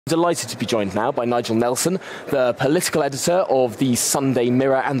Delighted to be joined now by Nigel Nelson, the political editor of the Sunday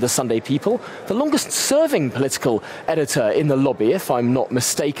Mirror and the Sunday People, the longest-serving political editor in the lobby, if I'm not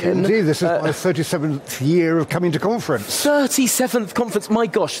mistaken. Indeed, this is my 37th year of coming to conference. 37th conference, my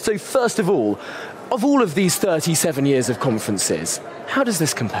gosh. So first of all of these 37 years of conferences, how does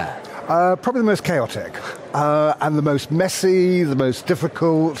this compare? Probably the most chaotic and the most messy, the most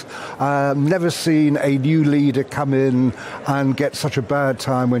difficult. Never seen a new leader come in and get such a bad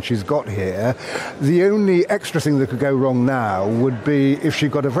time when she's got here. The only extra thing that could go wrong now would be if she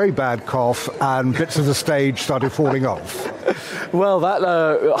got a very bad cough and bits of the stage started falling off. Well,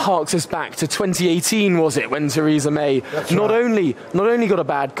 that harks us back to 2018, was it, when Theresa May not only got a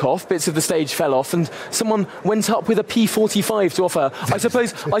bad cough, bits of the stage fell off, and someone went up with a P45 to offer. I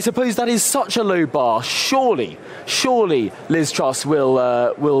suppose that is such a low bar. Surely Liz Truss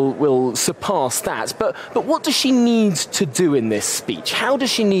will surpass that. But what does she need to do in this speech? How does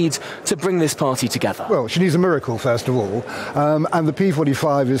she need to bring this party together? Well, she needs a miracle, first of all. And the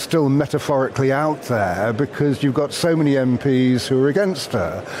P45 is still metaphorically out there because you've got so many MPs who are against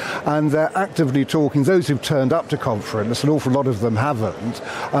her. And they're actively talking. Those who've turned up to conference, an awful lot of them haven't.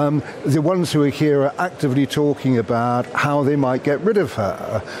 The ones who are here are actively talking about how they might get rid of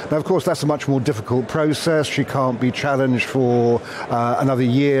her. Now, of course, that's a much more difficult process. She can't be challenged for another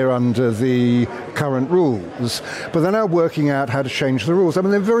year under the current rules. But they're now working out how to change the rules. I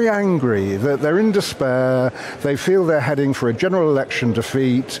mean, they're very angry. They're in despair. They feel they're heading for a general election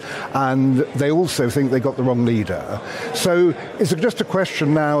defeat, and they also think they got the wrong leader. So it's just a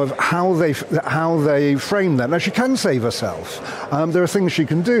question now of how they frame that. Now, she can save herself. There are things she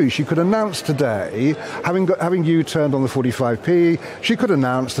can do. She could announce today, having U-turned on the 45p, she could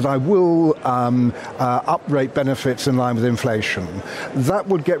announce that I will uprate benefits in line with inflation. That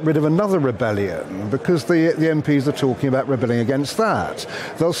would get rid of another rebellion because the MPs are talking about rebelling against that.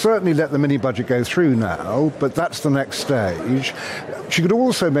 They'll certainly let the mini-budget go through now, but that's the next stage. She could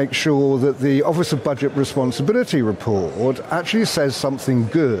also make sure that the Office of Budget Responsibility report actually says something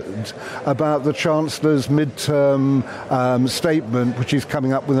good about the Chancellor's mid-term statement, which is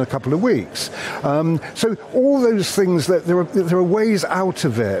coming up within a couple of weeks. So all those things, there are ways out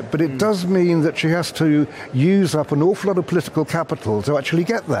of it, but it does mean that she has to use up an awful lot of political capital to actually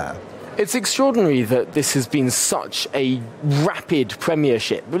get there. It's extraordinary that this has been such a rapid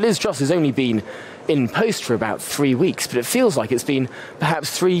premiership. Liz Truss has only been in post for about 3 weeks, but it feels like it's been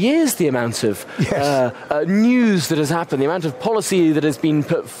perhaps 3 years, the amount of news that has happened, the amount of policy that has been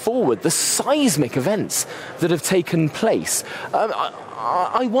put forward, the seismic events that have taken place.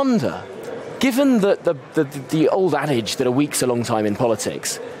 I wonder, given that the old adage that a week's a long time in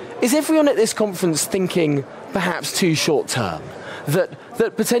politics, is everyone at this conference thinking perhaps too short term?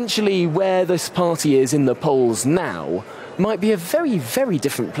 That potentially where this party is in the polls now might be a very, very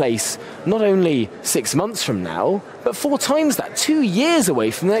different place, not only 6 months from now, but 4 times that, 2 years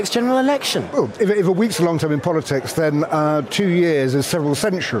away from the next general election. Well, if a week's a long time in politics, then 2 years is several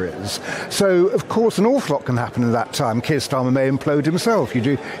centuries. So, of course, an awful lot can happen in that time. Keir Starmer may implode himself.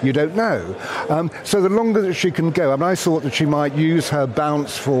 You don't know. So the longer that she can go, I mean, I thought that she might use her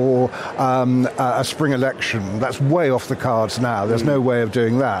bounce for a spring election. That's way off the cards now. There's no way of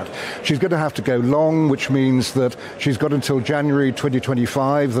doing that. She's going to have to go long, which means that she's got until January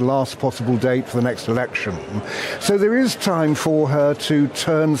 2025, the last possible date for the next election. So there is time for her to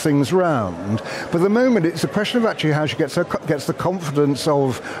turn things round. But at the moment, it's a question of actually how she gets the confidence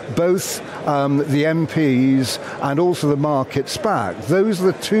of both the MPs and also the markets back. Those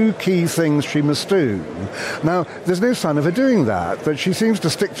are the 2 key things she must do. Now, there's no sign of her doing that, but she seems to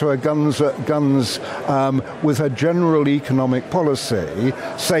stick to her guns with her general economic policy,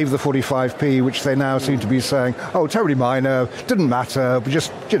 save the 45p, which they now seem to be saying, oh, terribly minor, didn't matter, we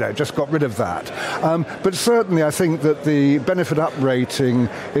just got rid of that. But certainly I think that the benefit uprating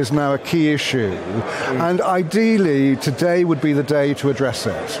is now a key issue, and ideally today would be the day to address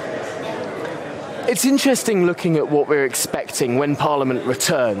it. It's interesting looking at what we're expecting when Parliament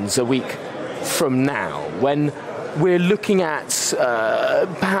returns a week from now, when we're looking at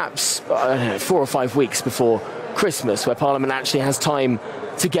perhaps 4 or 5 weeks before Christmas, where Parliament actually has time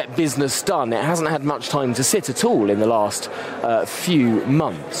to get business done. It hasn't had much time to sit at all in the last few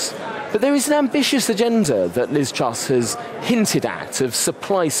months. But there is an ambitious agenda that Liz Truss has hinted at of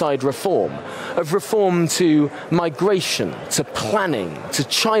supply-side reform, of reform to migration, to planning, to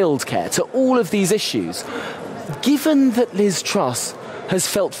childcare, to all of these issues. Given that Liz Truss has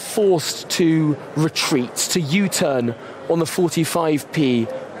felt forced to retreat, to U-turn on the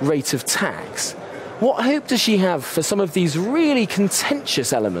 45p rate of tax, what hope does she have for some of these really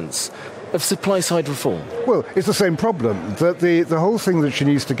contentious elements of supply-side reform? Well, it's the same problem. That the whole thing that she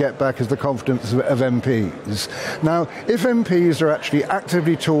needs to get back is the confidence of MPs. Now, if MPs are actually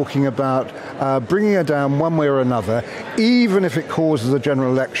actively talking about bringing her down one way or another, even if it causes a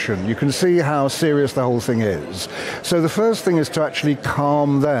general election, you can see how serious the whole thing is. So the first thing is to actually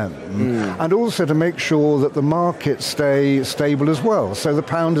calm them, and also to make sure that the markets stay stable as well. So the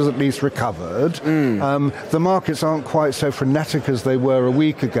pound is at least recovered. The markets aren't quite so frenetic as they were a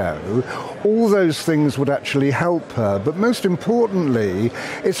week ago. All those things would actually help her. But most importantly,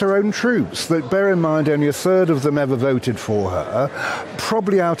 it's her own troops. That, bear in mind, only a third of them ever voted for her.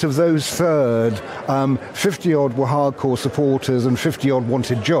 Probably out of those third, 50-odd were hardcore supporters and 50-odd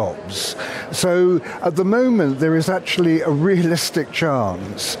wanted jobs. So at the moment, there is actually a realistic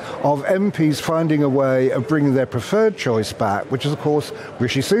chance of MPs finding a way of bringing their preferred choice back, which is, of course,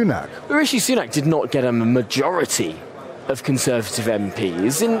 Rishi Sunak. Rishi Sunak did not get a majority of Conservative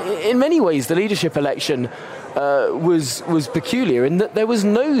MPs. In many ways, the leadership election was peculiar in that there was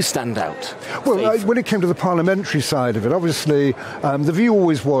no standout. Well, when it came to the parliamentary side of it, obviously the view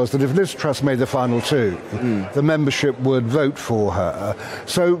always was that if Liz Truss made the final two, the membership would vote for her.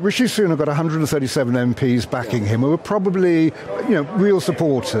 So Rishi Sunak got 137 MPs backing him, who were probably, real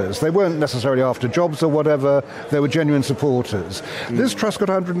supporters. They weren't necessarily after jobs or whatever. They were genuine supporters. Liz Truss got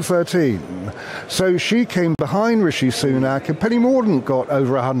 113. So she came behind Rishi Sunak, and Penny Mordaunt got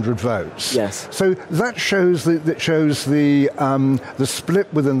over 100 votes. Yes. So that shows the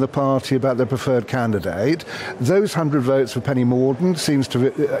split within the party about their preferred candidate. Those 100 votes for Penny Mordaunt seems to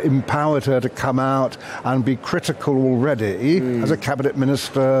have empowered her to come out and be critical already as a cabinet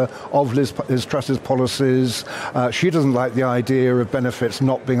minister of Liz Truss's policies. She doesn't like the idea of benefits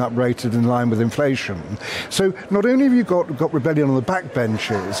not being uprated in line with inflation. So not only have you got rebellion on the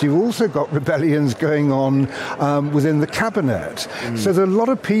backbenches, you've also got rebellions going on within the cabinet. So there are a lot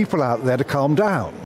of people out there to calm down.